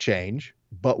we won't change,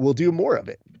 but we'll do more of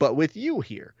it. But with you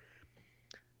here,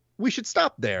 we should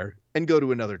stop there and go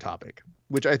to another topic,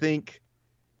 which I think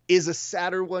is a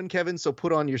sadder one, Kevin. So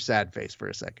put on your sad face for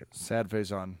a second. Sad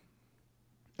face on.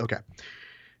 Okay.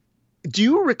 Do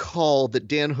you recall that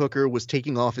Dan Hooker was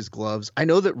taking off his gloves? I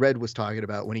know that Red was talking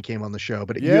about when he came on the show,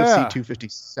 but at Yeah. UFC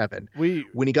 257, We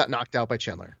when he got knocked out by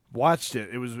Chandler. watched it.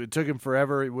 It took him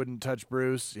forever. He wouldn't touch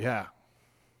Bruce. Yeah.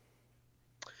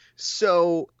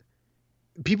 So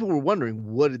people were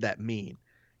wondering, what did that mean?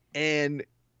 And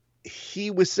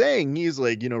he was saying, he's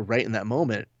like, right in that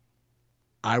moment,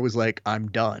 I was like, I'm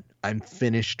done. I'm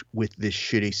finished with this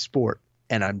shitty sport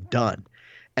and I'm done.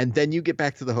 And then you get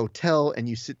back to the hotel and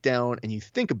you sit down and you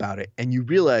think about it and you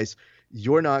realize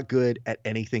you're not good at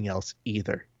anything else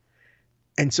either.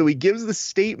 And so he gives the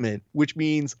statement, which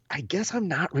means, I guess I'm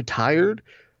not retired,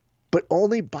 but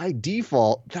only by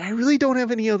default that I really don't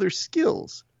have any other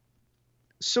skills.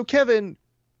 So Kevin,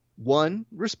 one,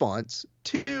 response,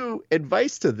 two,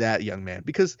 advice to that young man,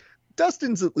 because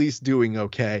Dustin's at least doing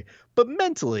okay, but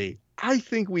mentally, I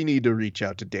think we need to reach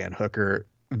out to Dan Hooker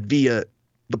via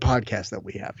the podcast that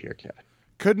we have here, Kevin.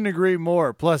 Couldn't agree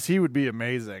more. Plus, he would be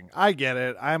amazing. I get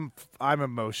it. I'm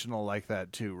emotional like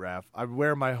that too, Raph. I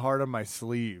wear my heart on my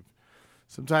sleeve.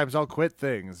 Sometimes I'll quit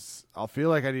things. I'll feel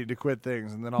like I need to quit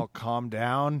things, and then I'll calm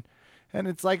down, and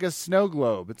it's like a snow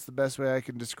globe. It's the best way I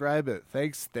can describe it.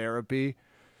 Thanks, therapy.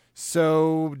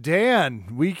 So,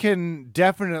 Dan, we can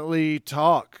definitely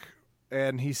talk,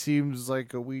 and he seems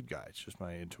like a weed guy. It's just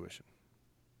my intuition.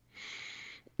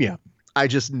 Yeah, I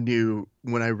just knew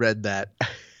when I read that.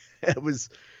 It was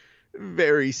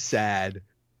very sad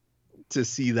to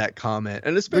see that comment,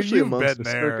 and especially You've amongst been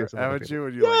the there, circus. haven't you?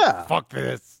 And you're Yeah. like, fuck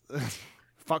this.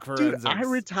 Fuck forensics. Dude, I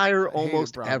retire I hate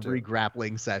almost impromptu. every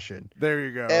grappling session. There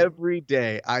you go. Every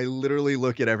day, I literally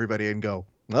look at everybody and go,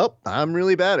 well, I'm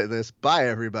really bad at this. Bye,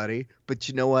 everybody. But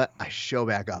you know what? I show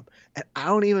back up. And I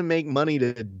don't even make money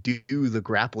to do the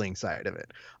grappling side of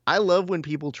it. I love when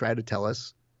people try to tell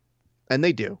us, and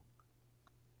they do,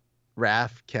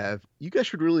 Raph, Kev, you guys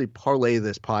should really parlay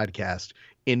this podcast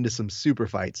into some super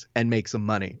fights and make some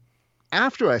money.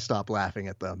 After I stop laughing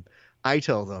at them, I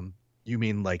tell them, you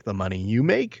mean like the money you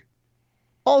make?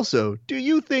 Also, do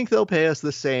you think they'll pay us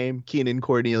the same, Keenan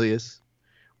Cornelius?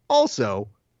 Also,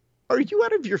 are you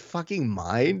out of your fucking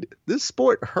mind? This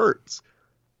sport hurts.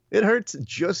 It hurts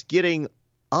just getting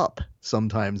up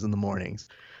sometimes in the mornings.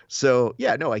 So,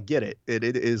 yeah, no, I get it. It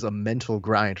is a mental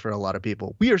grind for a lot of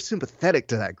people. We are sympathetic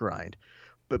to that grind.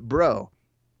 But, bro,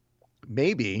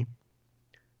 maybe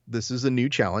this is a new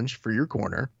challenge for your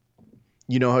corner.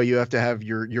 You know how you have to have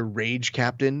your rage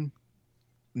captain?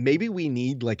 Maybe we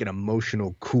need like an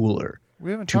emotional cooler.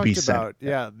 We haven't to be talked sent.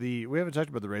 about we haven't talked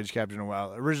about the Rage Captain in a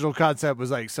while. Original concept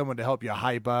was like someone to help you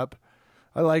hype up.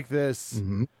 I like this.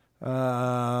 Mhm.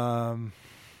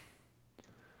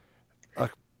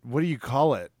 What do you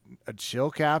call it? A chill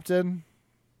captain?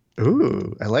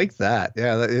 Ooh, I like that.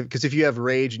 Yeah, because if you have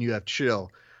rage and you have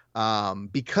chill,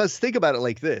 because think about it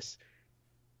like this.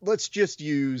 Let's just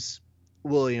use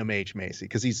William H. Macy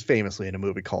because he's famously in a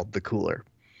movie called The Cooler.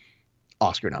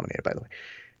 Oscar nominated, by the way.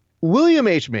 William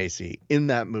H. Macy in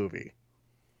that movie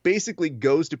basically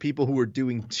goes to people who are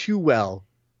doing too well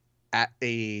at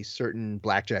a certain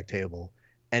blackjack table,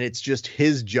 and it's just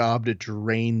his job to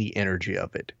drain the energy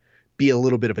of it, be a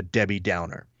little bit of a Debbie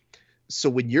Downer. So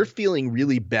when you're feeling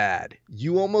really bad,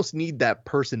 you almost need that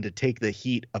person to take the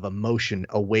heat of emotion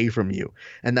away from you.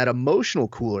 And that emotional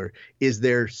cooler is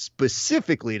there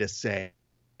specifically to say,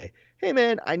 hey,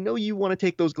 man, I know you want to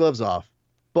take those gloves off,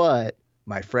 but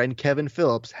my friend Kevin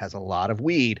Phillips has a lot of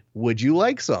weed. Would you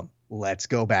like some? Let's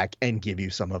go back and give you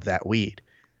some of that weed.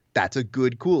 That's a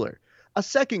good cooler. A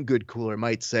second good cooler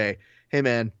might say, hey,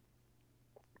 man,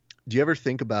 do you ever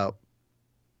think about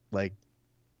like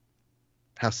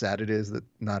how sad it is that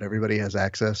not everybody has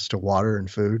access to water and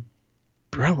food?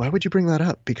 Bro, why would you bring that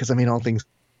up? Because I mean, all things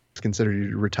considered,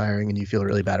 you're retiring and you feel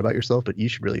really bad about yourself, but you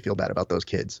should really feel bad about those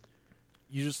kids.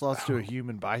 You just lost to a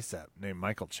human bicep named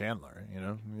Michael Chandler. You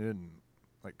know, you didn't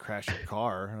like crash your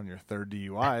car on your third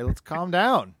DUI. Let's calm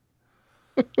down.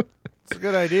 It's a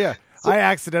good idea. I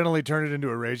accidentally turned it into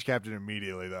a rage captain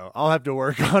immediately, though. I'll have to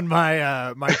work on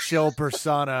my my chill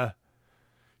persona.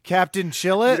 Captain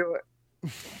Chill It. You know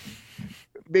what?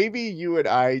 Maybe you and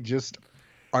I just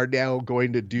are now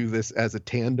going to do this as a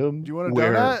tandem. Do you want to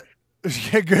do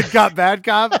that? Good cop, bad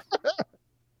cop.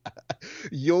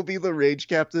 You'll be the rage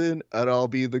captain and I'll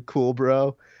be the cool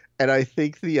bro. And I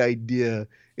think the idea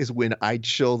is when I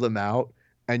chill them out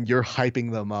and you're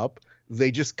hyping them up,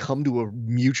 they just come to a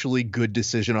mutually good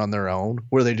decision on their own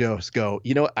where they just go,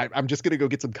 you know, I'm just going to go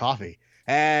get some coffee.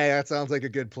 Hey, that sounds like a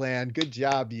good plan. Good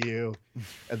job, you.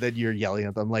 And then you're yelling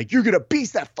at them like, you're going to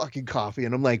beast that fucking coffee.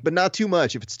 And I'm like, but not too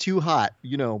much. If it's too hot,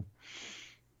 you know,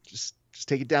 just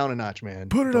take it down a notch, man.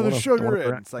 Put another sugar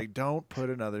in. It's like, don't put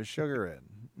another sugar in.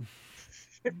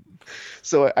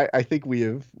 So I think we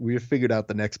have figured out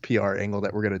the next PR angle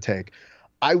that we're going to take.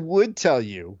 I would tell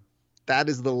you that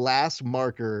is the last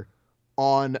marker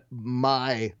on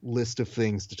my list of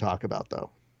things to talk about,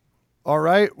 though. All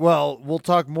right. Well, we'll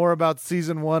talk more about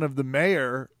season 1 of The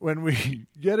Mayor when we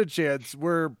get a chance.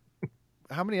 We're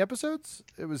how many episodes?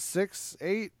 It was 6,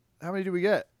 8. How many do we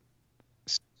get?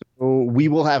 So we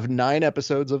will have 9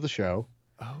 episodes of the show.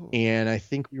 Oh. And I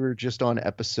think we were just on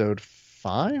episode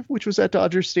 5, which was at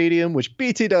Dodger Stadium, which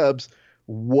BT Dubs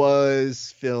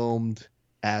was filmed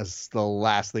as the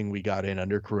last thing we got in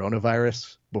under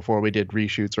coronavirus before we did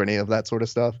reshoots or any of that sort of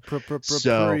stuff.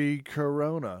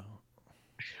 Pre-corona.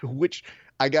 Which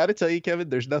I got to tell you, Kevin,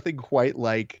 there's nothing quite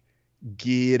like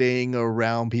getting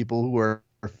around people who are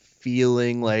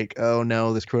feeling like, oh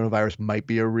no, this coronavirus might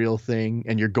be a real thing.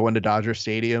 And you're going to Dodger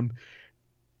Stadium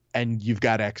and you've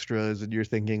got extras and you're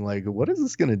thinking like, what is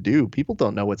this going to do? People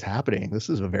don't know what's happening. This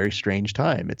is a very strange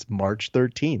time. It's March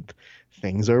 13th.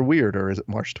 Things are weird. Or is it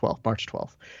March 12th? March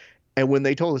 12th. And when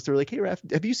they told us, they were like, hey,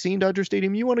 Raph, have you seen Dodger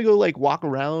Stadium? You want to go like walk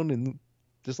around and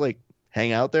just like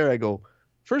hang out there? I go,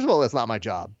 first of all, that's not my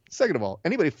job. Second of all,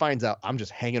 anybody finds out I'm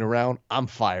just hanging around, I'm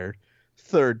fired.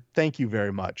 Third, thank you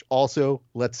very much. Also,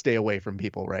 let's stay away from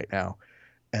people right now.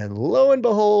 And lo and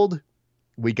behold,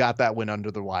 we got that win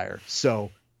under the wire. So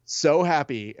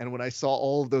happy. And when I saw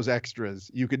all of those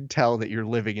extras, you could tell that you're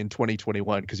living in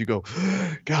 2021 because you go,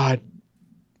 God,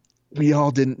 we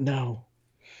all didn't know.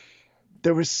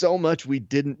 There was so much we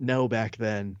didn't know back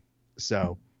then.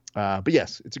 So, but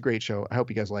yes, it's a great show. I hope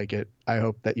you guys like it. I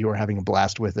hope that you are having a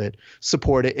blast with it.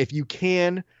 Support it. If you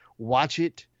can, watch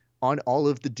it on all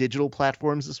of the digital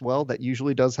platforms as well. That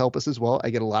usually does help us as well. I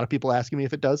get a lot of people asking me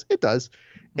if it does. It does.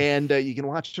 And you can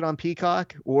watch it on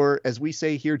Peacock, or as we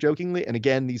say here jokingly, and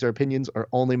again, these opinions are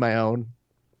only my own,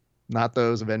 not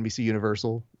those of NBC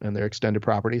Universal and their extended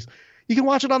properties. You can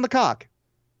watch it on the cock.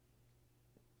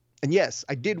 And yes,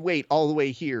 I did wait all the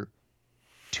way here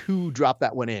to drop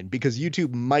that one in because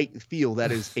YouTube might feel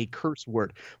that is a curse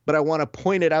word. But I want to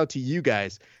point it out to you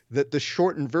guys that the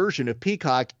shortened version of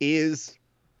Peacock is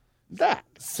that.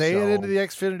 Say it into the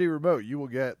Xfinity remote. You will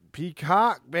get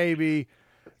Peacock, baby.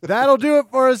 That'll do it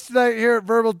for us tonight here at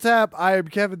Verbal Tap. I am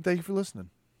Kevin. Thank you for listening.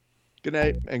 Good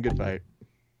night and good fight.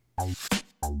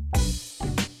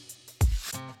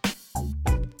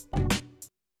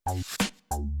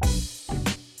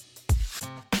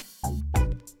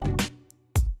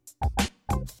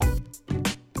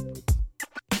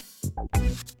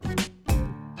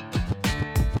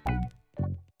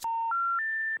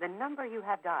 The number you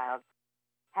have dialed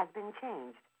has been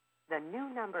changed. The new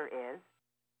number is...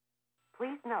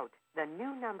 Please note, the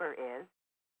new number is...